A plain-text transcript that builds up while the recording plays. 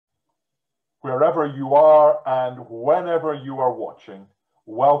Wherever you are and whenever you are watching,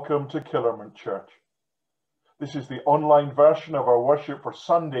 welcome to Killerman Church. This is the online version of our worship for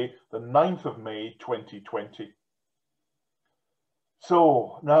Sunday, the 9th of May, 2020.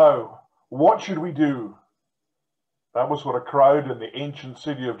 So now, what should we do? That was what a crowd in the ancient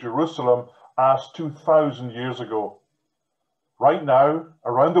city of Jerusalem asked 2,000 years ago. Right now,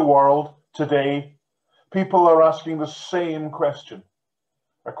 around the world, today, people are asking the same question.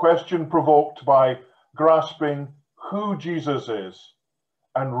 A question provoked by grasping who Jesus is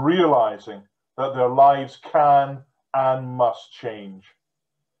and realizing that their lives can and must change.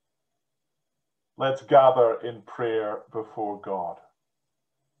 Let's gather in prayer before God.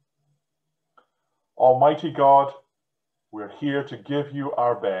 Almighty God, we're here to give you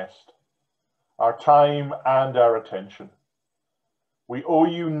our best, our time and our attention. We owe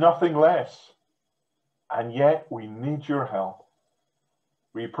you nothing less, and yet we need your help.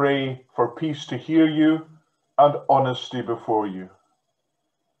 We pray for peace to hear you and honesty before you.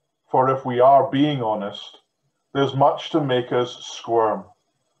 For if we are being honest, there's much to make us squirm.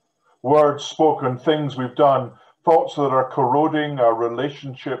 Words spoken, things we've done, thoughts that are corroding our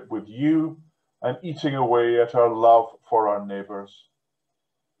relationship with you and eating away at our love for our neighbours.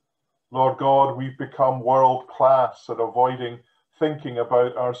 Lord God, we've become world class at avoiding thinking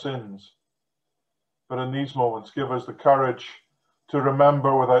about our sins. But in these moments, give us the courage to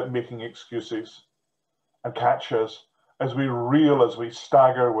remember without making excuses, and catch us as we reel, as we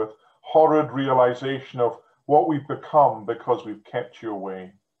stagger with horrid realization of what we've become because we've kept you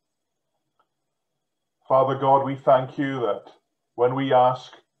away. Father God, we thank you that when we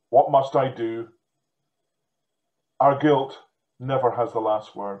ask, what must I do? Our guilt never has the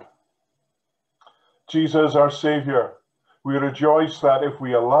last word. Jesus, our Saviour, we rejoice that if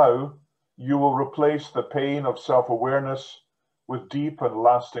we allow, you will replace the pain of self-awareness with deep and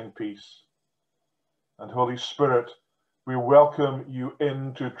lasting peace. And Holy Spirit, we welcome you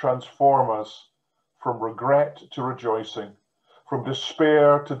in to transform us from regret to rejoicing, from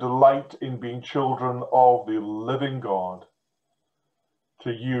despair to delight in being children of the living God.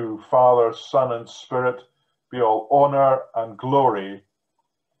 To you, Father, Son, and Spirit, be all honor and glory.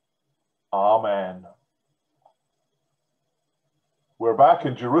 Amen. We're back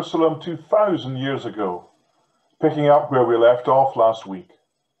in Jerusalem 2,000 years ago, picking up where we left off last week.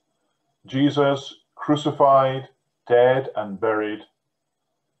 Jesus, crucified, dead, and buried,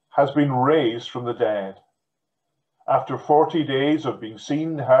 has been raised from the dead. After 40 days of being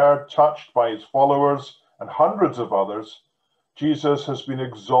seen, heard, touched by his followers and hundreds of others, Jesus has been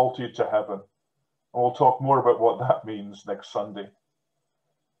exalted to heaven. And we'll talk more about what that means next Sunday.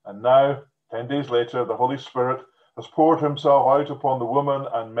 And now, 10 days later, the Holy Spirit has poured himself out upon the women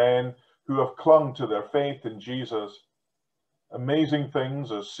and men who have clung to their faith in Jesus. Amazing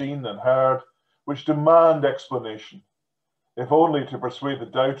things are seen and heard, which demand explanation, if only to persuade the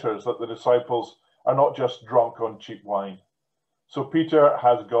doubters that the disciples are not just drunk on cheap wine. So Peter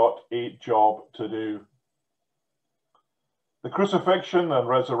has got a job to do. The crucifixion and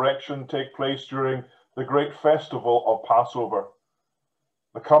resurrection take place during the great festival of Passover.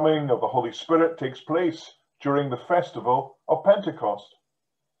 The coming of the Holy Spirit takes place during the festival of Pentecost.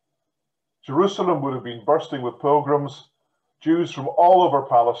 Jerusalem would have been bursting with pilgrims, Jews from all over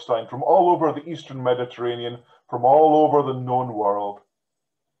Palestine, from all over the Eastern Mediterranean, from all over the known world.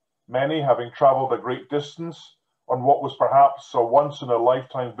 Many, having travelled a great distance on what was perhaps a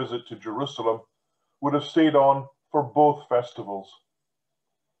once-in-a-lifetime visit to Jerusalem, would have stayed on for both festivals.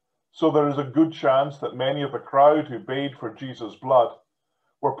 So there is a good chance that many of the crowd who bayed for Jesus' blood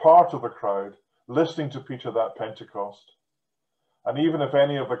were part of the crowd listening to Peter that Pentecost. And even if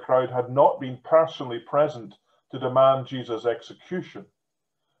any of the crowd had not been personally present to demand Jesus' execution,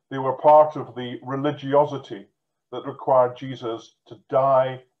 they were part of the religiosity that required Jesus to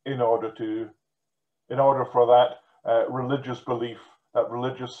die in order for that religious belief, that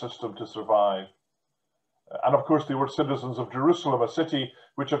religious system to survive. And of course, they were citizens of Jerusalem, a city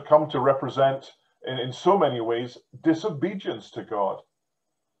which had come to represent, in so many ways, disobedience to God.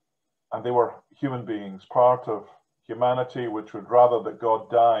 And they were human beings, part of humanity, which would rather that God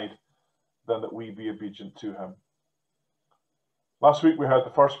died than that we be obedient to him. Last week we heard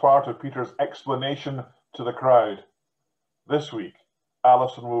the first part of Peter's explanation to the crowd. This week,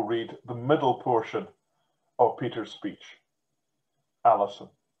 Alison will read the middle portion of Peter's speech. Alison.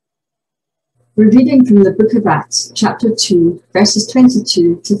 We're reading from the book of Acts, chapter 2, verses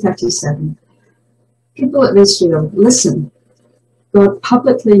 22 to 37. People of Israel, listen. God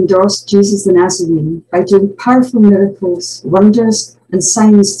publicly endorsed Jesus the Nazarene by doing powerful miracles, wonders, and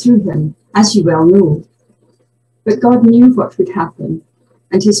signs through him, as you well know. But God knew what would happen,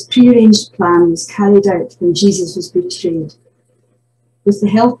 and his prearranged plan was carried out when Jesus was betrayed. With the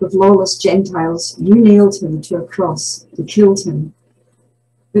help of lawless Gentiles, you nailed him to a cross and killed him.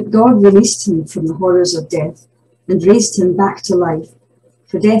 But God released him from the horrors of death and raised him back to life,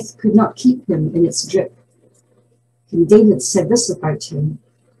 for death could not keep him in its grip. King David said this about him: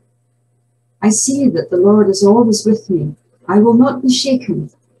 I see that the Lord is always with me. I will not be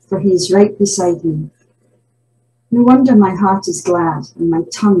shaken, for he is right beside me. No wonder my heart is glad and my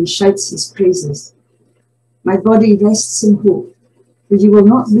tongue shouts his praises. My body rests in hope, for you will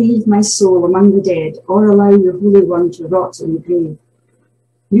not leave my soul among the dead or allow your Holy One to rot in the grave.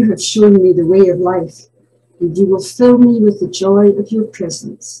 You have shown me the way of life, and you will fill me with the joy of your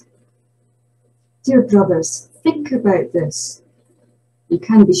presence. Dear brothers, think about this. You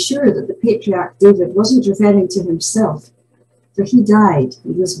can be sure that the patriarch David wasn't referring to himself, for he died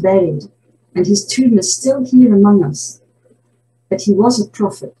and was buried, and his tomb is still here among us. But he was a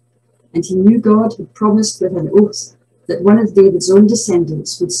prophet, and he knew God had promised with an oath that one of David's own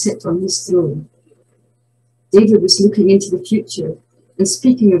descendants would sit on his throne. David was looking into the future and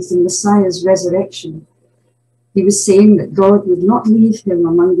speaking of the Messiah's resurrection. He was saying that God would not leave him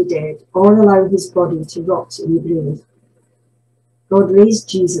among the dead or allow his body to rot in the grave. God raised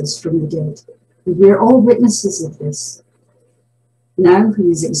Jesus from the dead, and we are all witnesses of this. Now he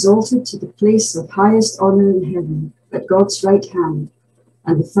is exalted to the place of highest honour in heaven at God's right hand,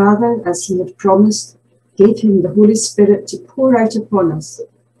 and the Father, as he had promised, gave him the Holy Spirit to pour out upon us,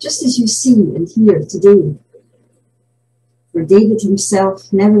 just as you see and hear today. For David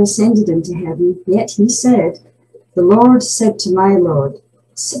himself never ascended into heaven, yet he said, The Lord said to my Lord,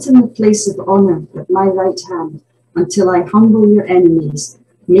 Sit in the place of honour at my right hand, until I humble your enemies,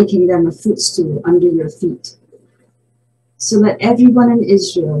 making them a footstool under your feet. So let everyone in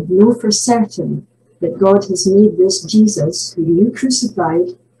Israel know for certain that God has made this Jesus, whom you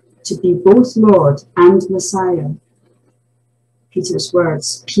crucified, to be both Lord and Messiah. Peter's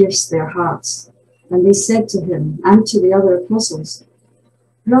words pierced their hearts, and they said to him and to the other apostles,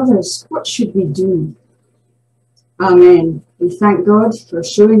 Brothers, what should we do? Amen. We thank God for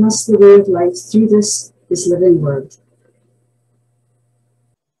showing us the way of life through this, his living word.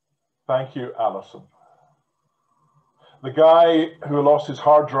 Thank you, Alison. The guy who lost his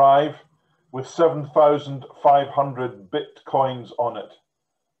hard drive with 7,500 bitcoins on it.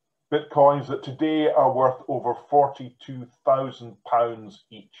 Bitcoins that today are worth over £42,000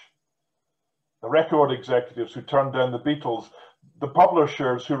 each. The record executives who turned down the Beatles, the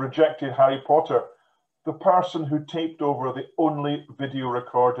publishers who rejected Harry Potter, the person who taped over the only video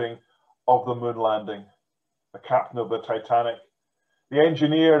recording of the moon landing, the captain of the Titanic, the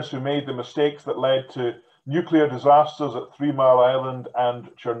engineers who made the mistakes that led to nuclear disasters at 3 Mile Island and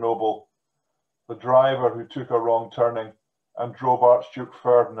Chernobyl, the driver who took a wrong turning and drove Archduke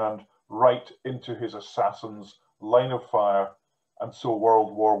Ferdinand right into his assassin's line of fire, and so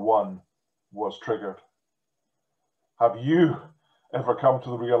World War I was triggered. Have you ever come to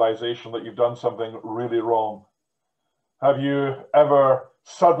the realization that you've done something really wrong? Have you ever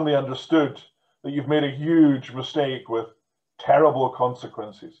suddenly understood that you've made a huge mistake with terrible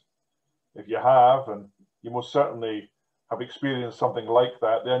consequences? If you have, and you most certainly have experienced something like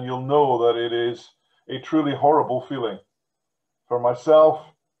that, then you'll know that it is a truly horrible feeling. For myself,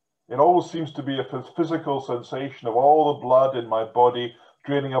 it always seems to be a physical sensation of all the blood in my body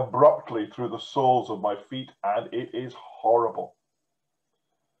draining abruptly through the soles of my feet, and it is horrible.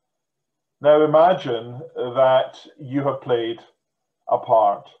 Now imagine that you have played a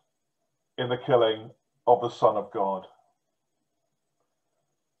part in the killing of the Son of God.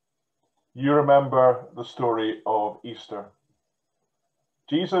 You remember the story of Easter.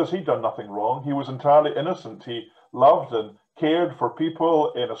 Jesus, he'd done nothing wrong. He was entirely innocent. He loved and cared for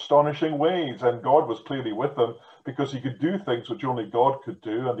people in astonishing ways, and God was clearly with him because he could do things which only God could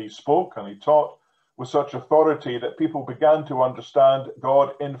do, and he spoke and he taught with such authority that people began to understand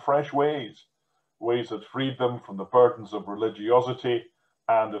God in fresh ways, ways that freed them from the burdens of religiosity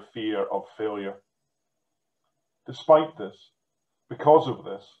and the fear of failure. Despite this, because of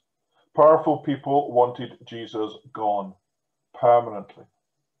this, powerful people wanted Jesus gone permanently.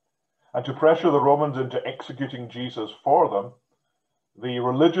 And to pressure the Romans into executing Jesus for them, the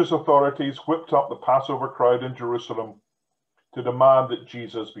religious authorities whipped up the Passover crowd in Jerusalem to demand that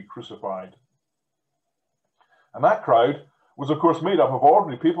Jesus be crucified. And that crowd was, of course, made up of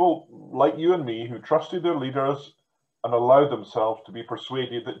ordinary people like you and me who trusted their leaders and allowed themselves to be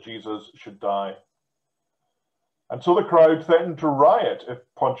persuaded that Jesus should die. And so the crowd threatened to riot if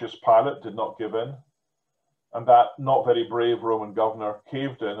Pontius Pilate did not give in, and that not very brave Roman governor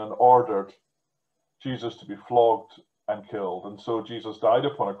caved in and ordered Jesus to be flogged and killed. And so Jesus died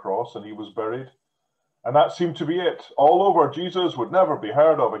upon a cross and he was buried. And that seemed to be it. All over, Jesus would never be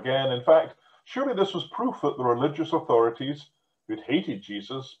heard of again. In fact, surely this was proof that the religious authorities who'd hated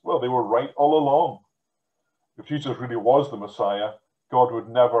Jesus, well, they were right all along. If Jesus really was the Messiah, God would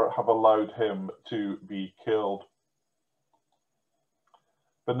never have allowed him to be killed.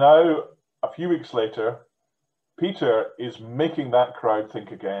 But now, a few weeks later, Peter is making that crowd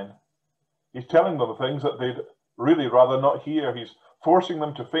think again. He's telling them things that they'd really rather not hear. He's forcing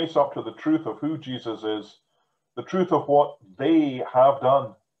them to face up to the truth of who Jesus is, the truth of what they have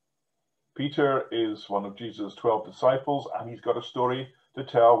done. Peter is one of Jesus' 12 disciples, and he's got a story to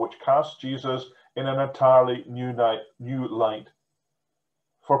tell which casts Jesus in an entirely new light.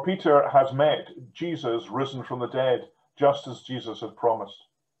 For Peter has met Jesus risen from the dead, just as Jesus had promised.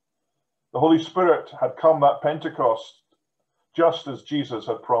 The Holy Spirit had come at Pentecost, just as Jesus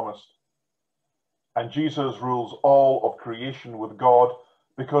had promised. And Jesus rules all of creation with God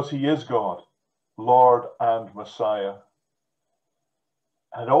because he is God, Lord and Messiah.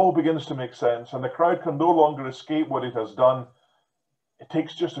 And it all begins to make sense, and the crowd can no longer escape what it has done. It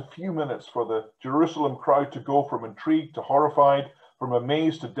takes just a few minutes for the Jerusalem crowd to go from intrigued to horrified, from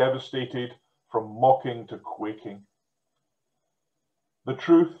amazed to devastated, from mocking to quaking. The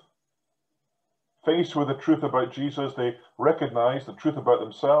truth, faced with the truth about Jesus, they recognize the truth about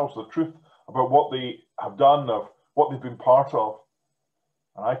themselves, the truth about what they have done, of what they've been part of.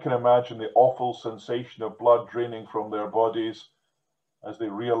 And I can imagine the awful sensation of blood draining from their bodies as they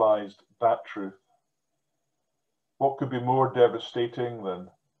realized that truth. What could be more devastating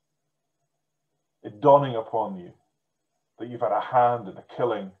than it dawning upon you that you've had a hand in the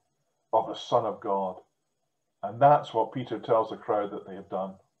killing of the Son of God? And that's what Peter tells the crowd that they have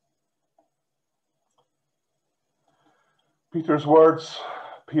done. Peter's words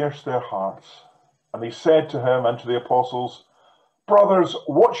pierced their hearts, and they said to him and to the apostles, "Brothers,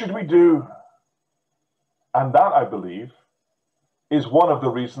 what should we do?" And that, I believe, is one of the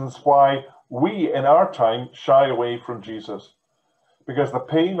reasons why we in our time shy away from Jesus. Because the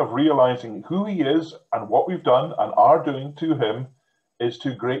pain of realizing who he is and what we've done and are doing to him is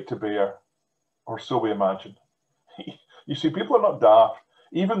too great to bear, or so we imagine. You see, people are not daft.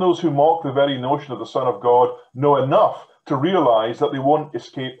 Even those who mock the very notion of the Son of God know enough to realize that they won't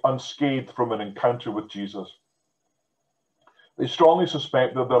escape unscathed from an encounter with Jesus. They strongly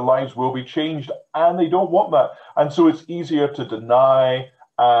suspect that their lives will be changed, and they don't want that. And so it's easier to deny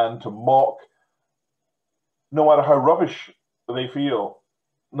and to mock, no matter how rubbish they feel,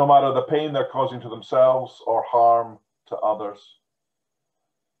 no matter the pain they're causing to themselves or harm to others.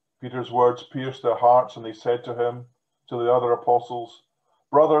 Peter's words pierced their hearts, and they said to him, to the other apostles,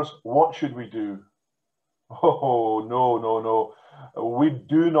 "Brothers, what should we do?" Oh, no. We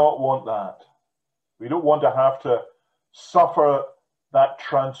do not want that. We don't want to have to suffer that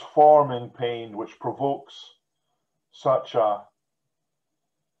transforming pain which provokes such an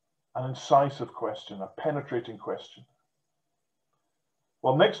incisive question, a penetrating question.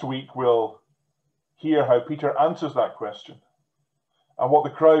 Well, next week we'll hear how Peter answers that question and what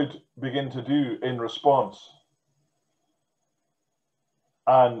the crowd begin to do in response.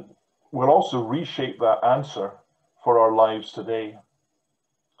 And we'll also reshape that answer for our lives today.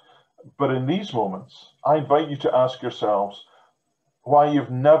 But in these moments, I invite you to ask yourselves why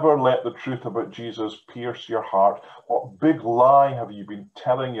you've never let the truth about Jesus pierce your heart. What big lie have you been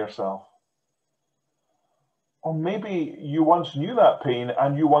telling yourself? Or maybe you once knew that pain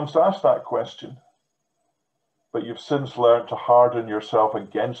and you once asked that question, but you've since learned to harden yourself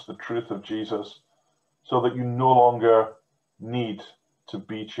against the truth of Jesus so that you no longer need to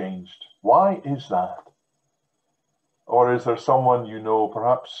be changed. Why is that? Or is there someone you know,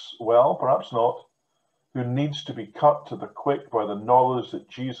 perhaps well, perhaps not, who needs to be cut to the quick by the knowledge that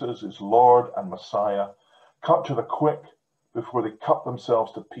Jesus is Lord and Messiah, cut to the quick before they cut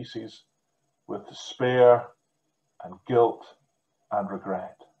themselves to pieces with despair and guilt and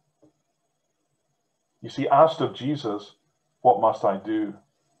regret? You see, asked of Jesus, "What must I do?"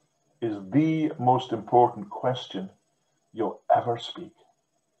 is the most important question you'll ever speak.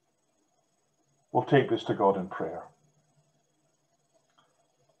 We'll take this to God in prayer.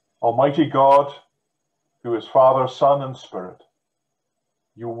 Almighty God, who is Father, Son, and Spirit,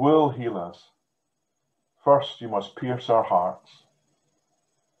 you will heal us. First, you must pierce our hearts.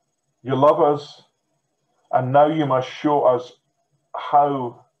 You love us, and now you must show us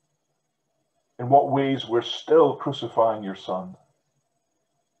how, in what ways we're still crucifying your Son.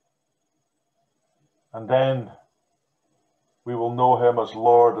 And then we will know him as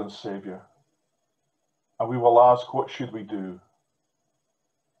Lord and Savior. And we will ask, what should we do?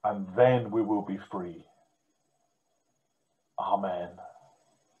 And then we will be free. Amen.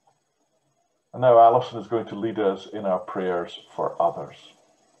 And now Alison is going to lead us in our prayers for others.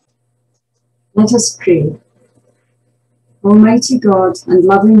 Let us pray. Almighty God and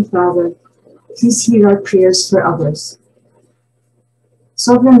loving Father, please hear our prayers for others.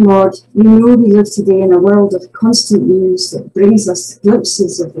 Sovereign Lord, you know we live today in a world of constant news that brings us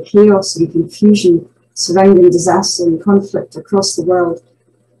glimpses of the chaos and confusion surrounding disaster and conflict across the world.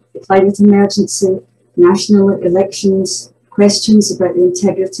 The climate emergency, national elections, questions about the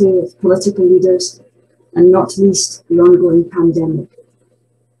integrity of political leaders, and not least the ongoing pandemic.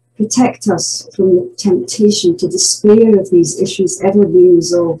 Protect us from the temptation to despair of these issues ever being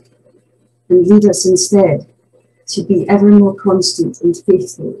resolved, and lead us instead to be ever more constant and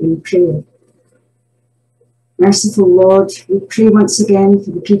faithful in prayer. Merciful Lord, we pray once again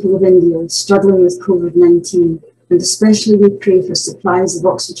for the people of India struggling with COVID-19, and especially we pray for supplies of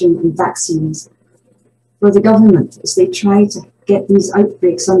oxygen and vaccines, for the government as they try to get these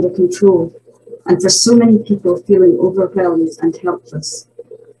outbreaks under control, and for so many people feeling overwhelmed and helpless.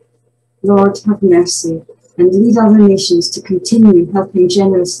 Lord, have mercy and lead other nations to continue helping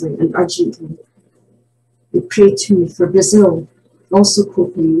generously and urgently. We pray too for Brazil, also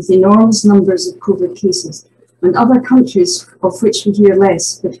coping with enormous numbers of COVID cases, and other countries of which we hear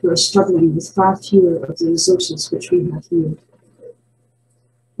less, but who are struggling with far fewer of the resources which we have here.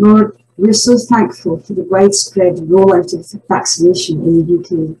 Lord, we are so thankful for the widespread rollout of vaccination in the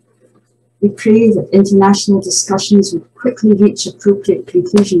UK. We pray that international discussions would quickly reach appropriate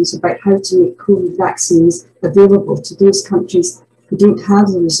conclusions about how to make COVID vaccines available to those countries who don't have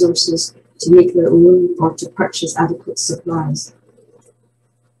the resources to make their own or to purchase adequate supplies.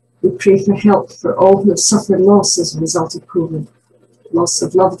 We pray for help for all who have suffered loss as a result of COVID, loss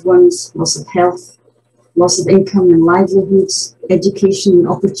of loved ones, loss of health, loss of income and livelihoods, education and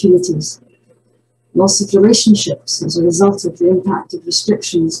opportunities, loss of relationships as a result of the impact of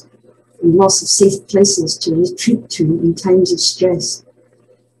restrictions, and loss of safe places to retreat to in times of stress.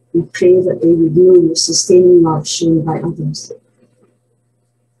 We pray that they would know the sustaining love shown by others.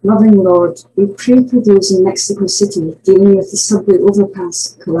 Loving Lord, we pray for those in Mexico City dealing with the subway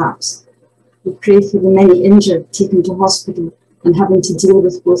overpass collapse. We pray for the many injured taken to hospital and having to deal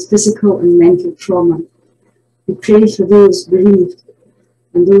with both physical and mental trauma. We pray for those bereaved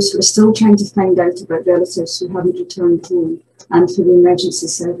and those who are still trying to find out about relatives who haven't returned home, and for the emergency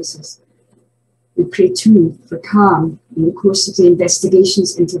services. We pray too for calm in the course of the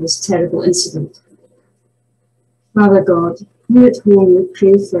investigations into this terrible incident. Father God, here at home we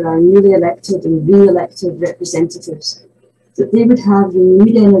pray for our newly elected and re-elected representatives, that they would have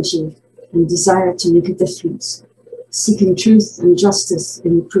renewed energy and desire to make a difference, seeking truth and justice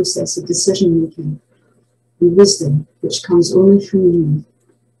in the process of decision making, and wisdom which comes only from you.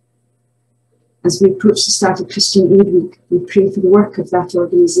 As we approach the start of Christian Aid Week, we pray for the work of that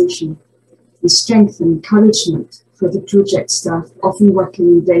organisation, and strength and encouragement for the project staff often working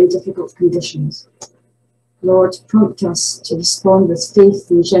in very difficult conditions. Lord, prompt us to respond with faith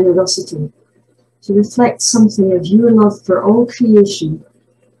and generosity, to reflect something of your love for all creation,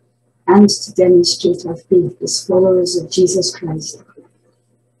 and to demonstrate our faith as followers of Jesus Christ,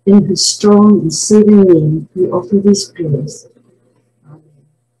 in whose strong and saving name we offer these prayers. Amen.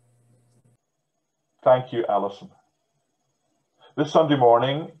 Thank you, Alison. This Sunday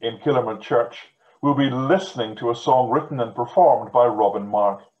morning in Killerman Church, we'll be listening to a song written and performed by Robin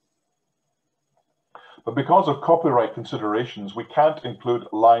Mark. But because of copyright considerations, we can't include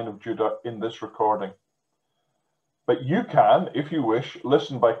Lion of Judah in this recording. But you can, if you wish,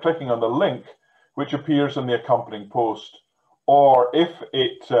 listen by clicking on the link which appears in the accompanying post, or if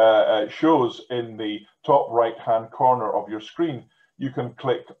it shows in the top right-hand corner of your screen, you can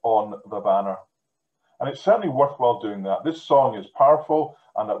click on the banner. And it's certainly worthwhile doing that. This song is powerful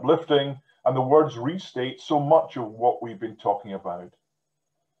and uplifting, and the words restate so much of what we've been talking about.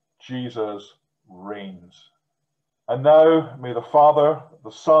 Jesus reigns. And now may the Father, the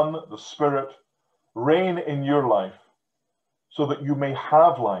Son, the Spirit reign in your life so that you may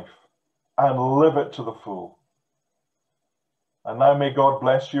have life and live it to the full. And now may God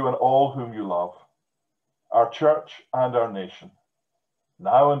bless you and all whom you love, our church and our nation,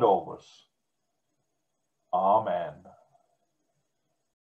 now and always. Amen.